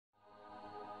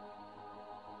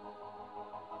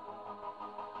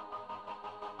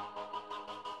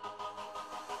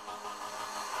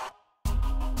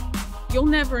You'll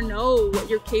never know what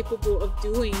you're capable of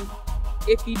doing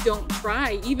if you don't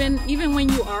try, even when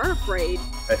you are afraid.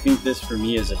 I think this for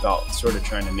me is about sort of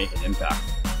trying to make an impact.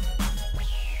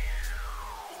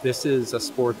 This is a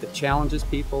sport that challenges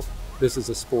people. This is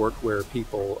a sport where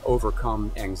people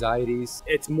overcome anxieties.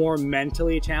 It's more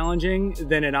mentally challenging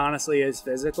than it honestly is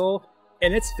physical,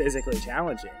 and it's physically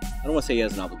challenging. I don't want to say he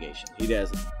has an obligation. He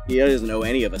doesn't owe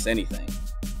any of us anything.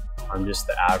 I'm just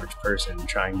the average person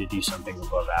trying to do something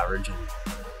above average, and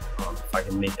if I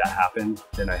can make that happen,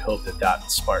 then I hope that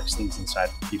that sparks things inside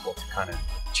of people to kind of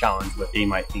challenge what they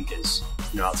might think is,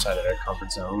 outside of their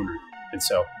comfort zone. And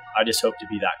so I just hope to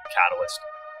be that catalyst.